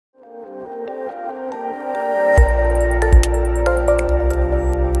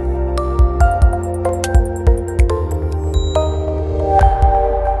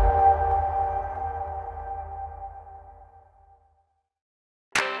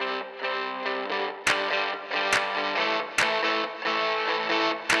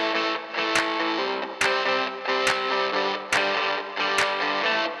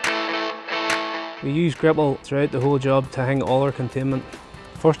We use gripple throughout the whole job to hang all our containment.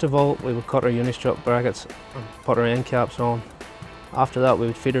 First of all, we would cut our unistrut brackets and put our end caps on. After that, we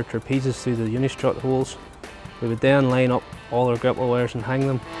would feed our trapezes through the unistrut holes. We would then line up all our gripple wires and hang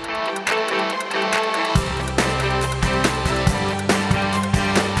them.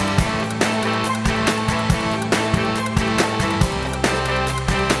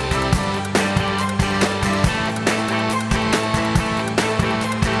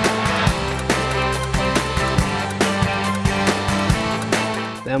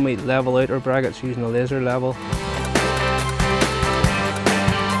 Then we level out our brackets using a laser level.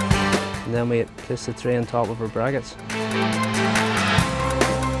 And then we place the tray on top of our brackets.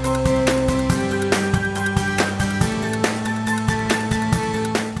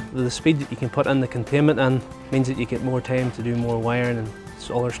 The speed that you can put in the containment in means that you get more time to do more wiring and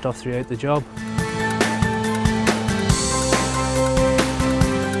other stuff throughout the job.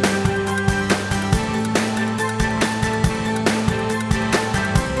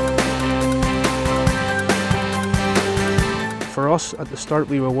 For us, at the start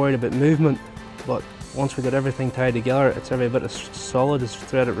we were worried about movement, but once we got everything tied together, it's every bit as solid as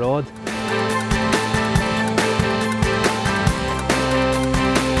threaded rod.